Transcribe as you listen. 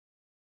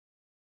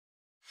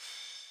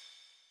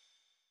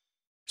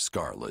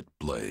Scarlet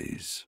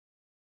blaze.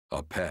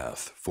 A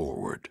path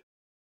forward.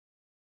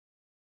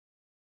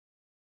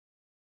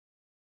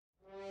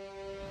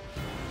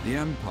 The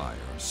Empire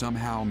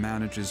somehow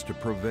manages to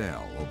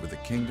prevail over the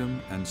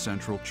Kingdom and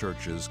Central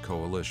Church's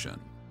coalition,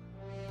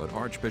 but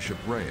Archbishop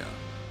Rhea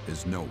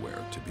is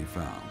nowhere to be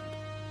found.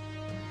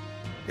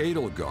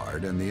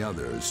 Edelgard and the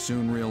others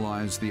soon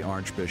realize the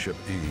Archbishop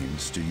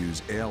aims to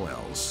use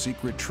Aelel's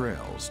secret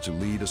trails to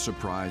lead a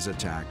surprise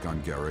attack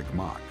on Garreg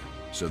Mach,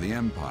 so the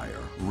Empire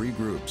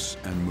regroups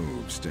and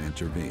moves to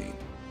intervene.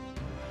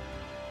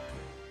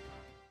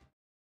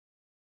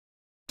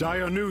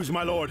 Dire news,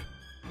 my lord!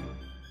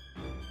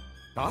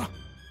 Huh?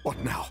 What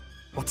now?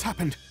 What's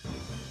happened?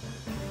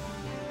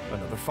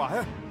 Another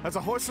fire? Has a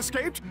horse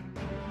escaped?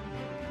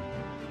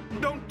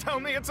 Don't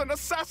tell me it's an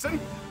assassin!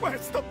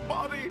 Where's the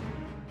body?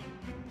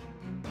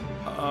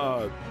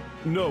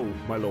 No,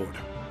 my lord.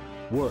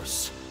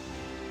 Worse.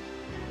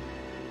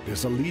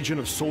 There's a legion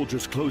of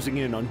soldiers closing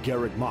in on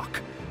Garreg Mach.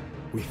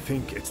 We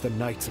think it's the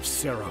Knights of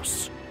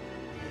Seiros.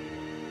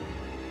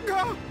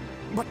 Ah!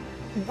 But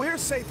we're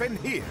safe in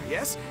here,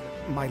 yes?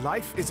 My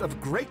life is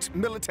of great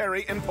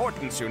military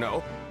importance, you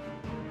know.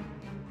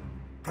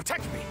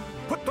 Protect me!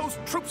 Put those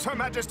troops Her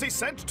Majesty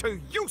sent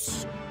to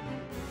use!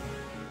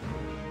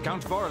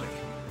 Count Varley,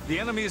 the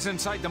enemy is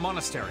inside the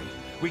monastery.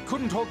 We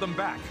couldn't hold them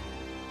back.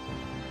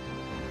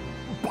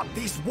 But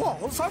these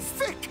walls are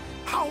thick!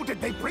 How did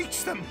they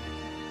breach them?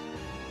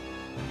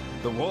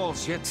 The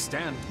walls yet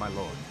stand, my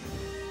lord.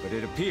 But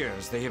it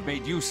appears they have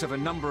made use of a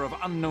number of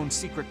unknown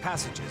secret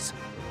passages.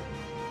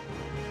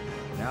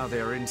 Now they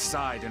are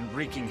inside and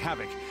wreaking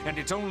havoc, and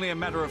it's only a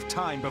matter of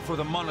time before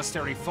the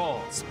monastery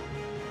falls.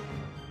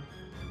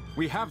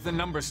 We have the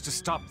numbers to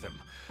stop them,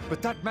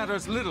 but that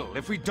matters little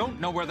if we don't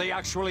know where they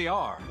actually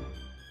are.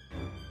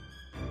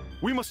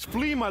 We must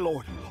flee, my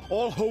lord!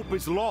 All hope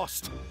is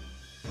lost!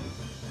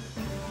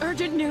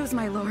 Urgent news,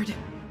 my lord.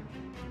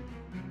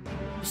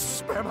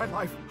 Spare my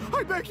life,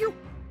 I beg you!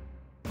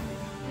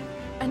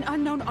 An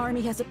unknown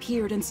army has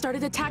appeared and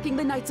started attacking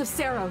the Knights of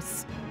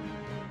Seiros.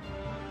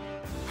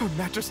 Her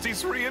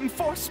Majesty's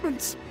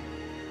reinforcements!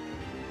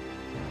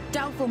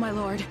 Doubtful, my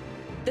lord.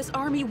 This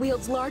army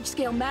wields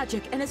large-scale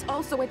magic and is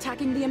also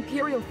attacking the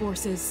Imperial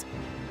forces.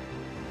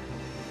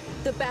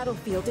 The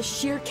battlefield is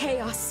sheer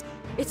chaos.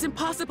 It's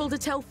impossible to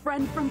tell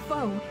friend from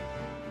foe.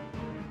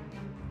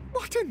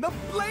 What in the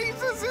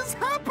blazes is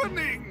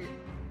happening?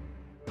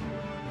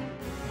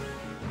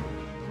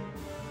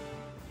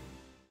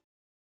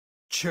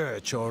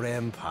 Church or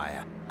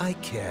Empire, I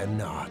care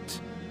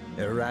not.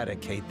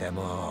 Eradicate them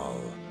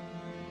all.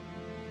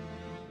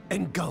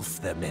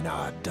 Engulf them in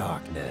our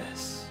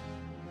darkness.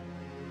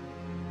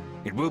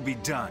 It will be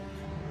done.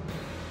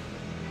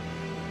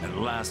 At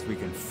last we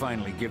can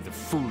finally give the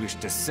foolish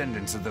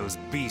descendants of those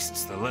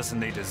beasts the lesson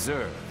they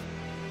deserve.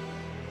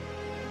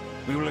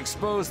 We will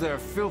expose their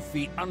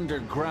filthy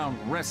underground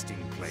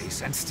resting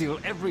place and steal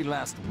every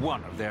last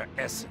one of their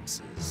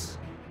essences.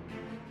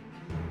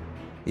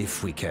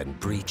 If we can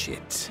breach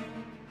it.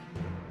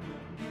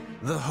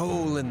 The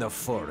hole in the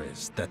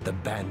forest that the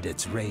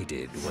bandits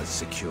raided was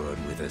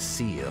secured with a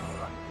seal.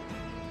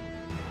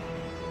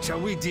 Shall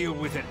we deal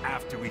with it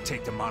after we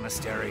take the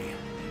monastery?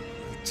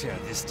 We'll tear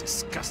this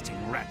disgusting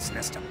rat's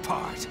nest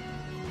apart.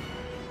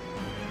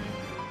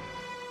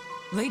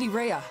 Lady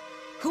Rhea,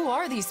 who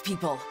are these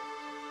people?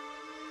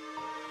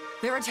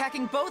 They're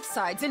attacking both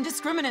sides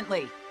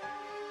indiscriminately.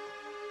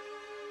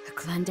 A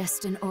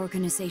clandestine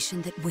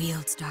organization that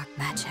wields dark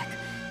magic.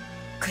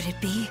 Could it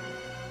be?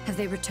 Have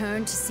they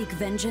returned to seek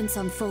vengeance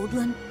on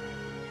Fodlan?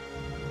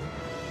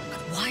 But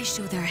why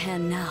show their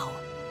hand now?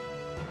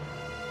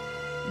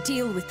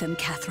 Deal with them,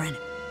 Catherine.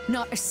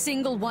 Not a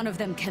single one of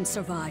them can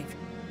survive.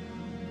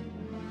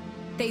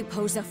 They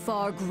pose a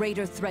far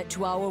greater threat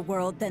to our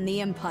world than the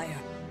Empire.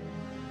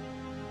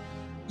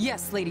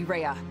 Yes, Lady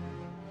Rhea.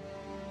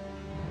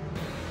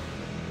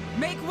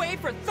 Make way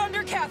for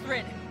Thunder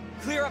Catherine!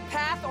 Clear a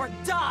path or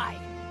die!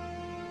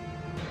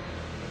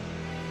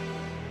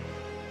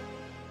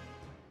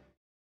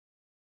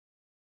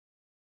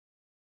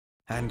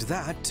 And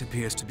that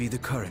appears to be the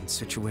current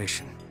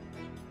situation.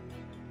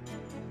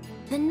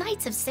 The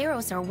Knights of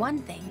Seiros are one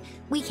thing.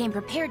 We came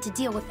prepared to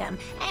deal with them,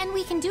 and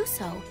we can do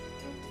so.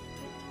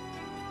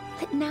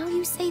 But now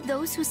you say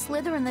those who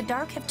slither in the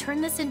dark have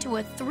turned this into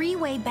a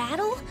three-way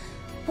battle?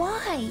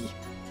 Why?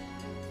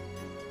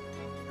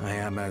 I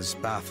am as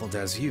baffled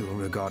as you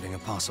regarding a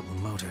possible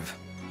motive.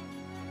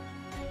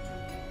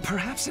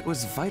 Perhaps it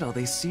was vital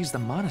they seized the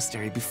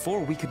monastery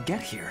before we could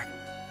get here.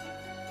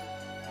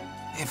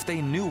 If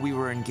they knew we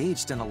were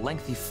engaged in a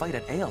lengthy fight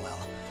at Aelel,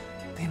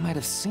 they might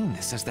have seen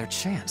this as their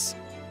chance.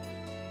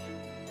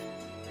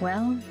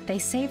 Well, they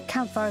saved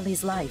Count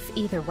Varley's life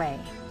either way.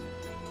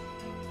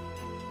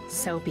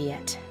 So be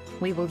it.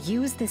 We will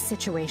use this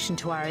situation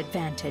to our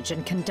advantage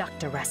and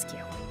conduct a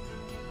rescue.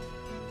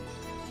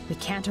 We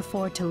can't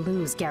afford to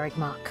lose Garreg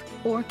Mach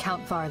or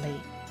Count Varley.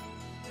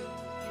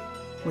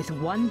 With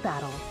one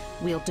battle,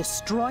 we'll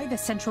destroy the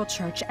Central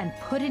Church and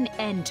put an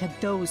end to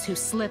those who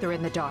slither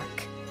in the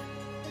dark.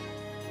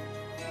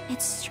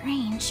 It's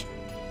strange.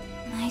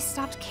 I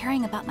stopped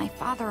caring about my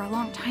father a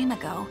long time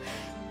ago,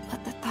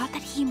 but the thought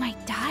that he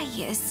might die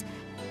is...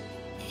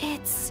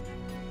 it's...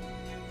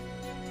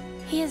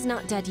 He is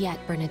not dead yet,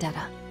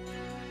 Bernadetta.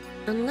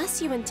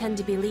 Unless you intend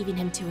to be leaving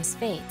him to his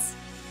fates.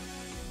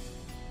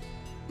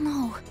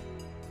 No.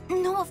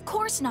 No, of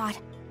course not.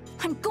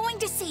 I'm going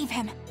to save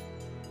him.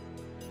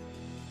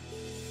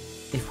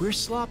 If we're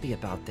sloppy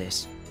about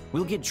this,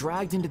 we'll get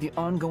dragged into the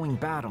ongoing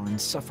battle and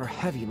suffer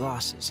heavy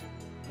losses.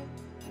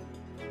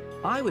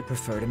 I would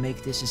prefer to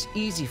make this as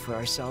easy for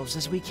ourselves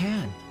as we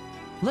can.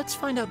 Let's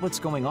find out what's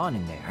going on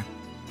in there,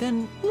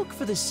 then look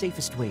for the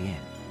safest way in.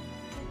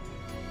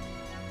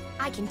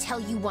 I can tell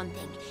you one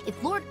thing.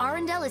 If Lord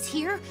Arundel is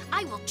here,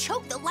 I will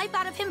choke the life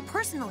out of him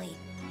personally.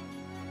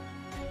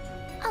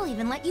 I'll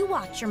even let you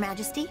watch, Your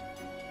Majesty.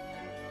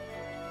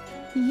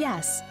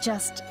 Yes,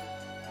 just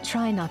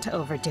try not to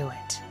overdo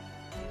it.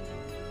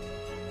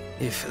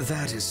 If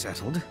that is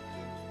settled,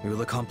 we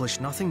will accomplish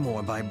nothing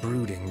more by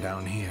brooding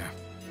down here.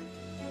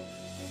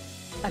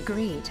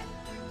 Agreed.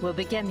 We'll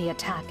begin the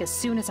attack as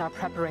soon as our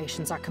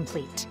preparations are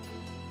complete.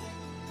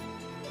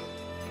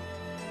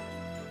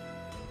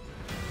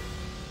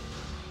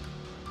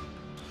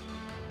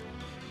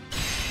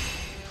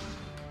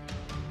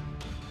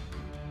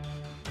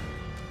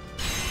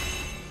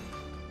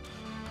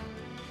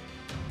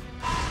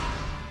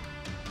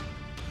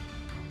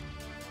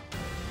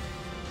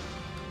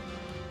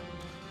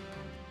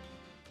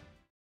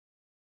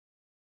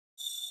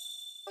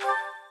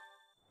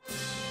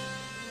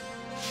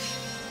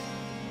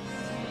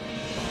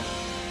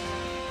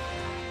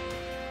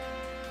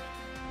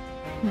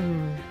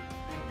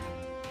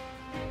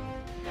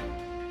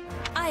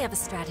 I have a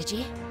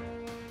strategy.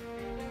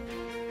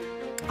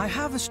 I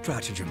have a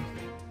stratagem.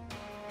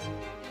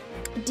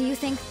 Do you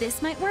think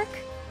this might work?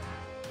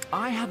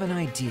 I have an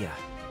idea.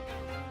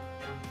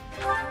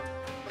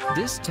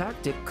 This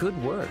tactic could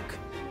work.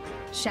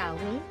 Shall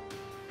we?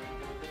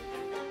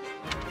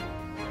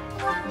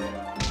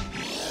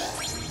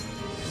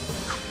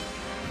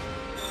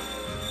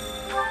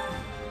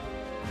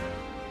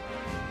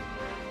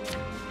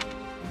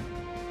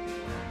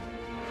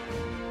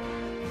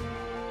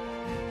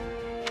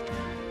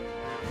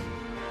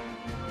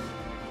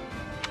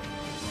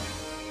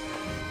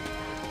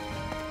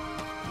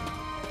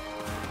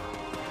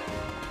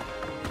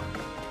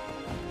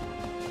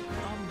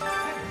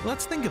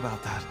 Let's think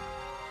about that.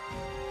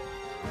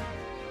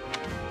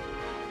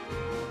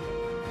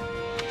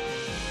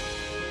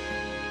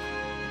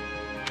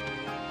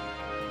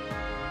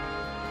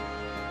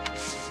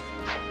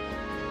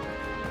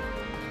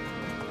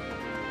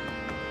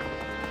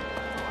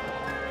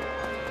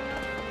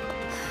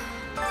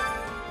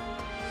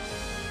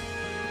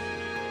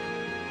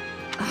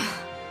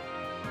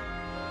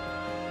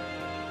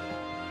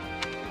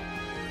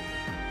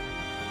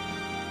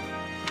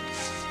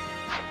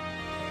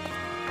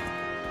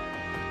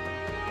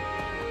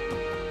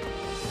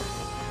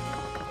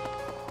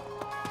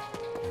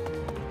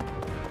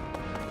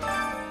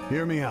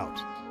 Hear me out.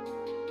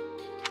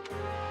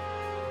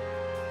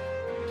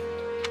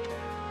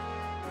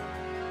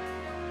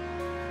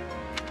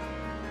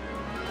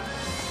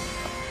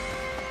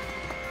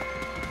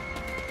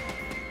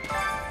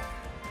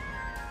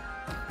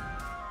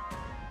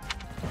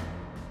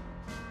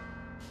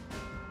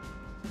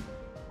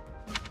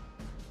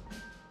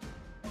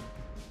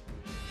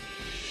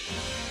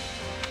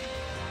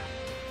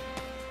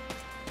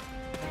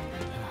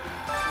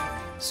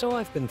 So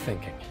I've been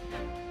thinking.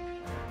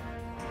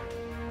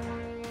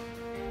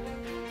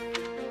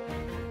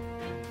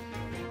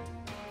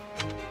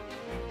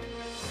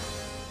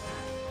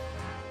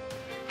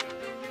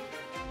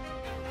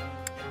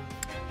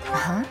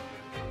 Huh?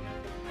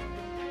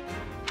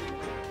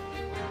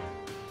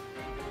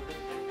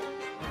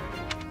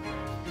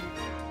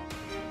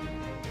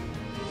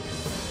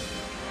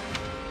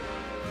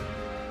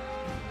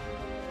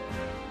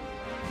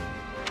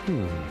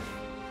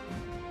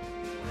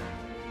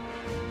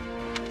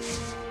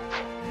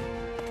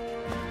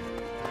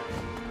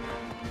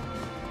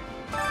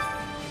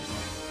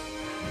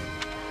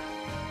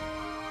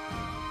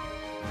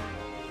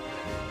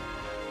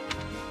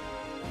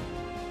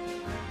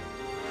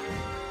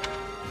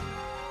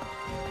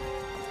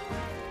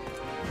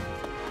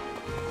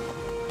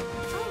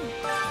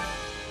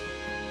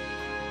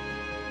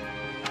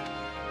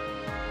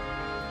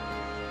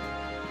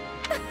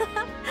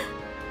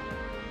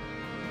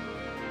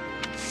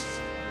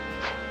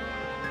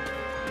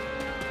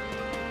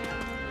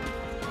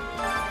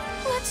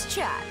 Let's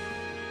chat.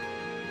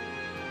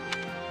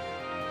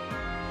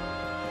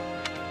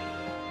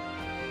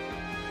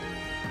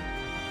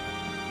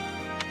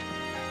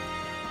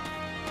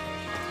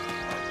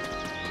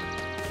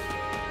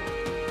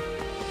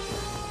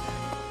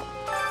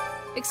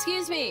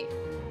 Excuse me.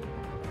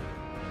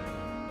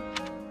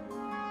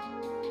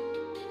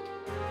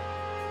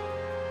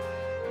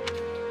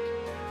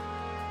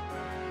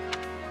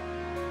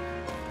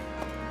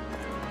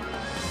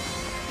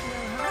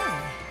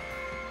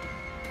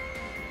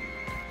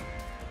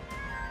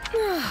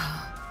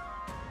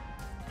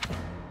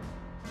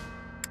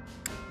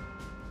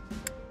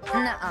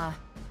 Nuh-uh.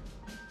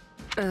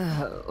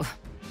 Oh.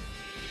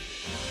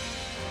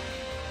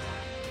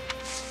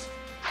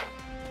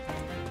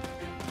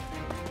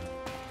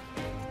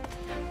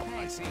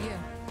 Hey, see you.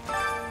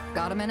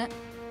 Got a minute?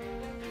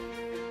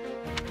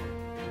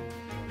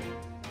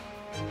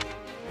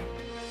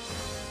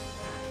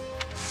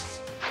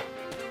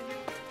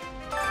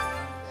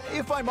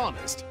 If I'm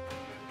honest.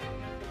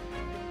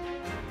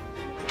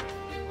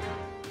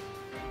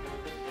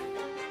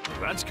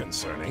 That's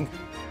concerning.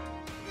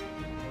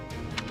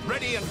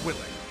 Ready and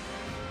willing.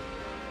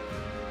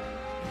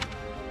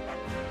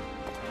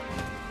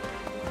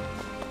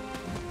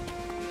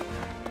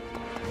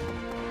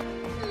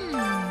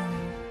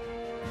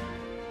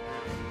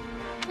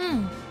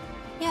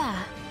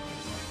 Yeah.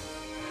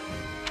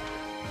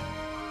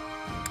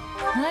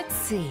 Let's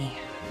see.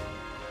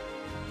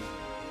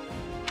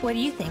 What do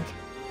you think?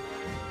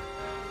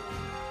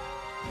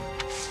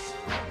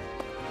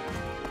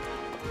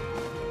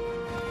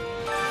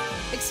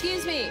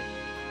 Excuse me.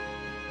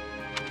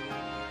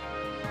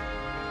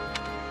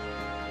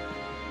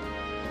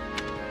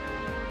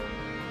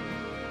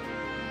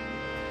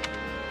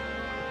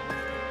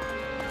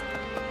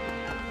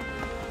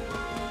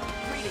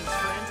 Greetings,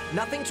 friend.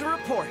 Nothing to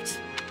report.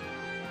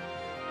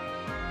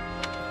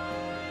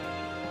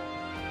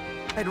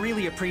 I'd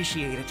really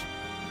appreciate it.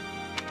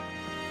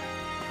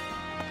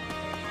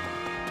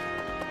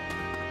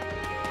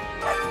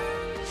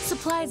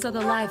 Supplies are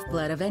the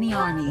lifeblood of any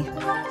army.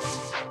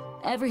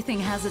 Everything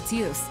has its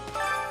use.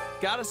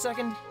 Got a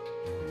second?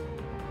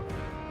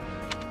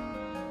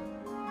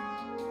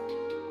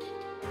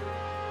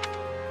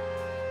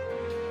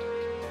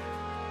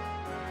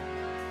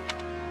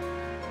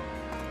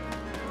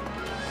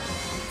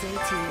 Good day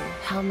to you.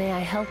 How may I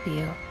help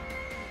you?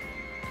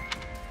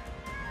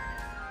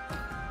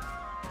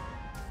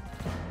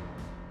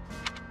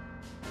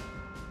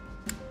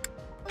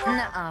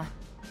 Nuh-uh.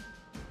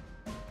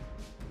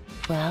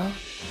 Well?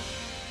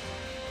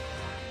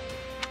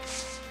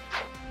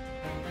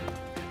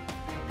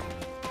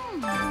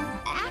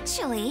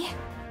 Actually...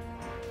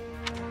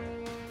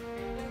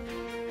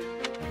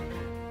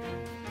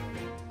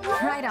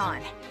 Right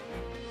on.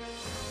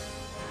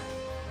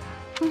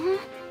 Oh,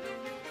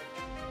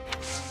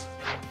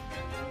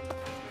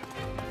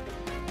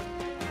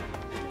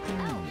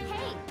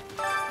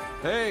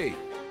 hey! Hey!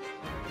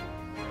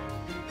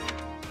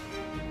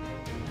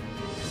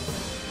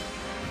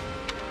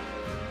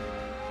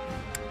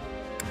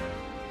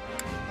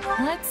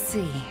 Let's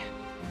see.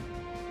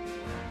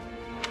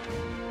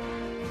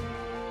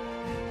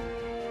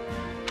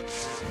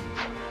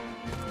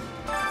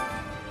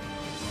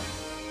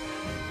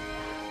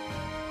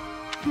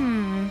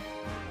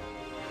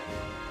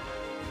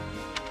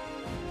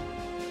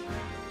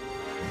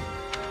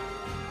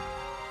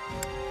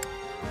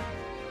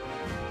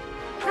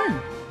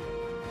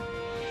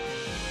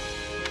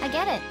 I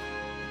get it.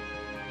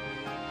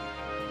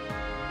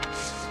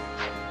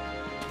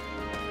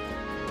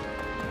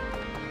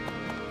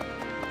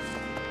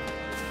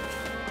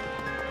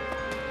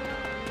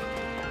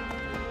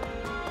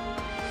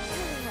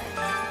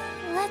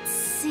 Let's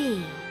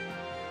see.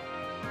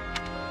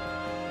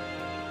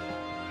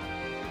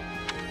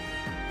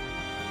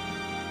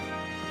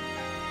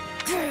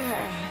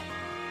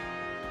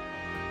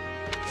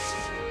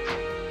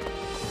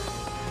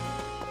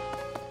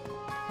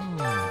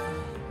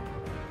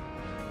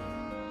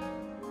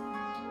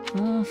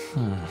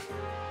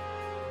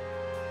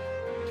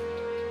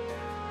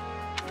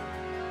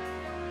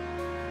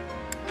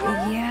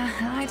 Yeah,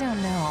 I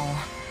don't know.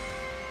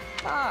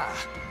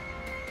 Ah.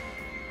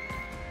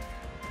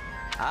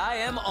 I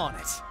am on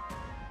it.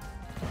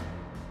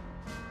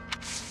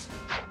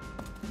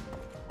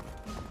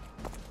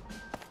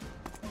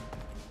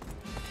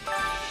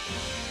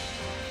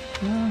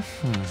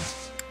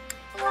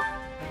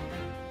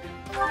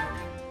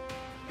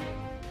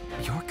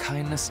 Your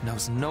kindness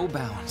knows no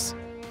bounds.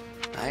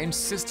 I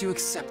insist you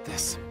accept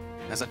this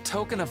as a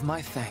token of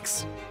my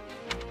thanks.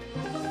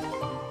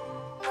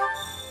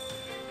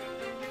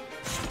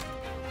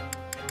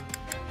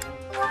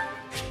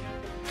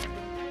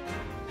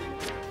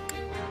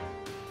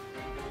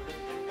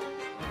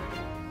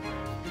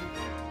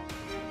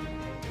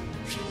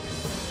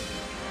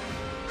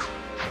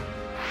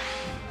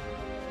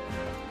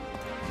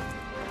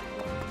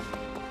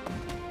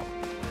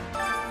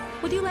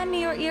 Would you lend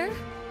me your ear?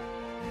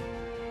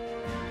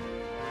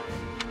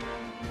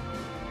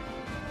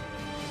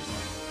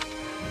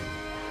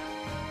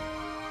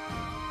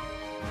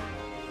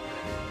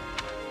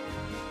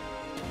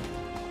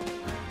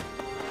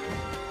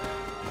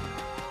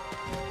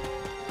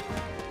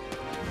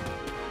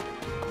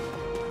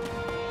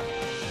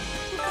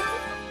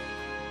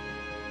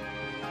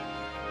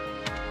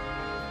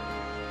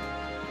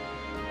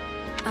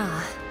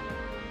 Ah.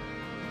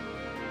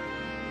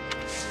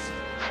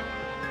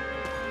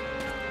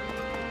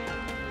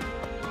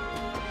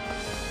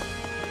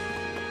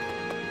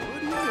 What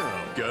do you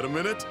know? Got a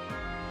minute?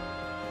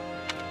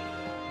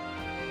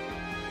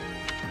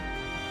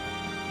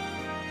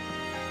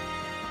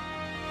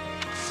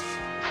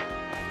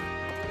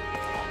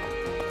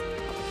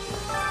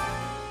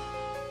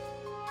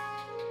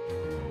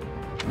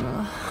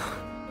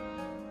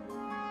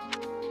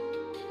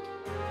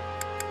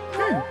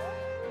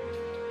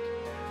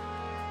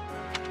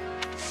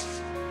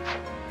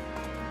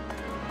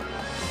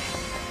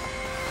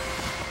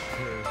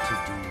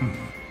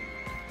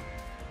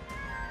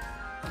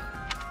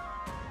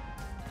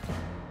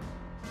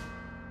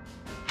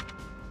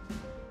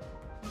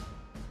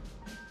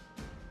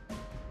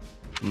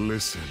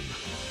 Listen.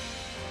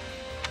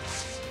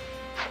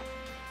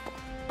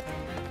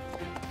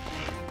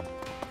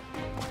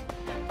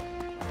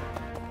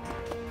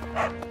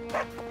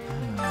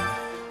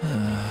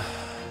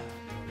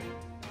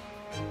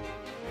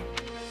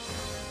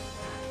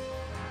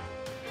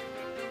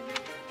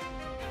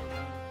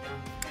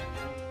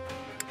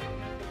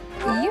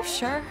 Are you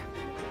sure?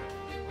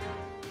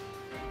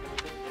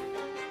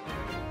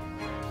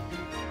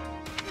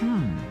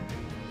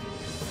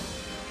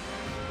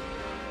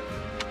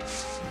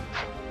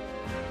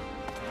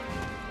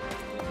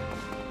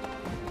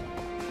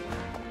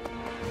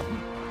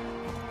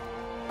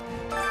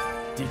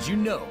 Did you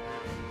know?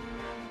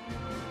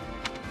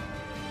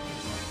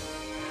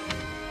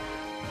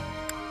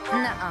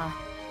 Nuh-uh.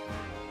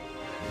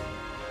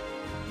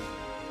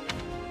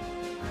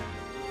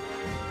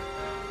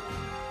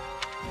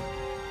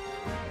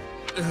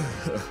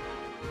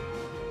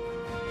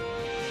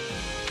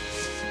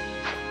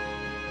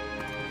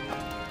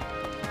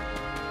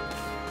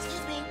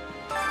 Excuse me.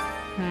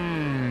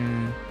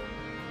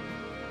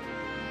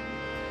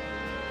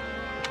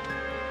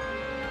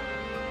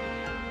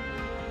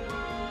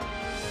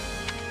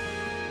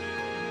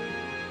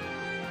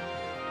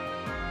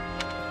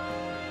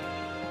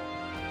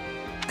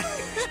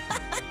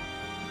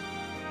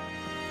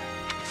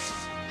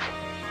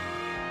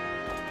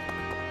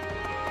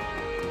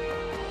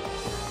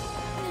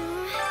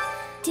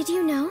 Did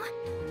you know?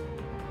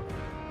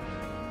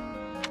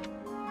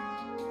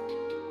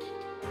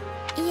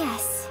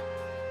 Yes.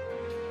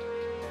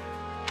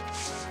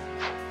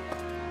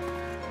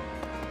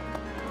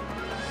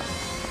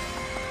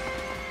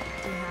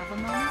 Do you have a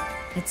moment?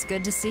 It's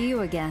good to see you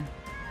again.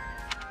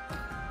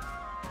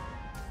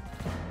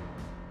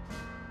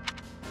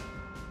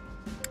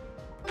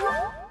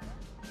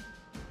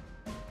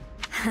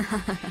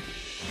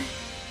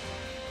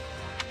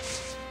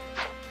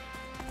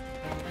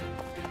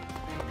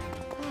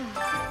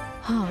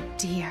 Oh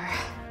dear.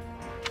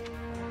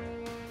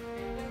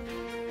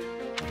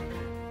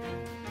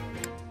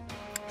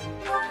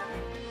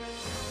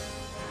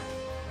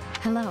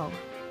 Hello.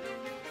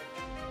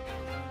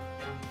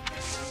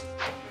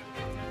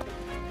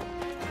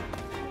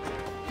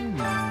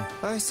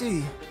 I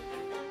see.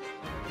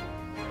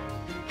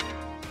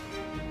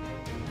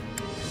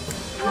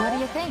 What do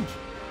you think?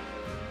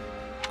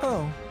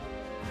 Oh.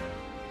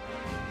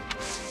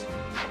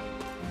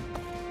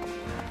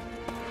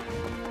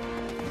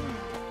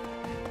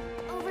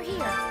 Over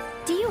here.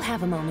 Do you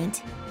have a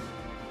moment?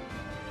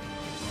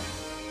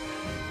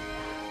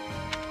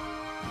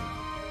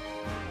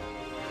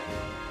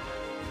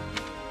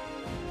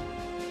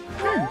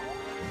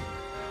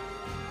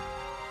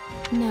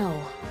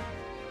 No.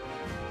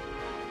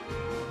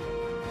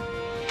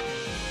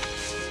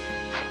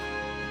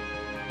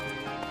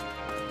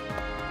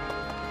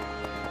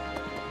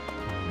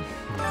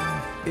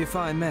 If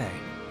I may.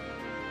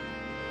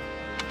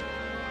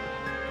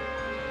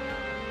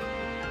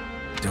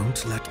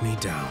 Don't let me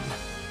down.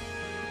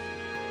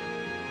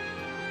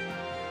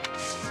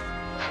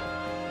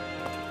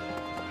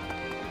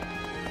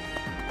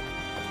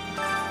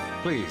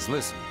 Please,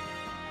 listen.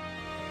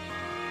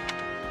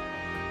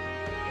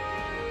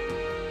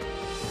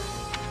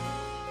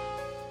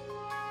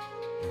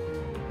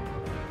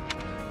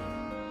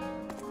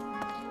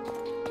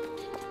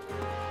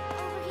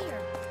 Over here.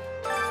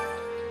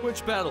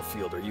 Which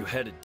battlefield are you headed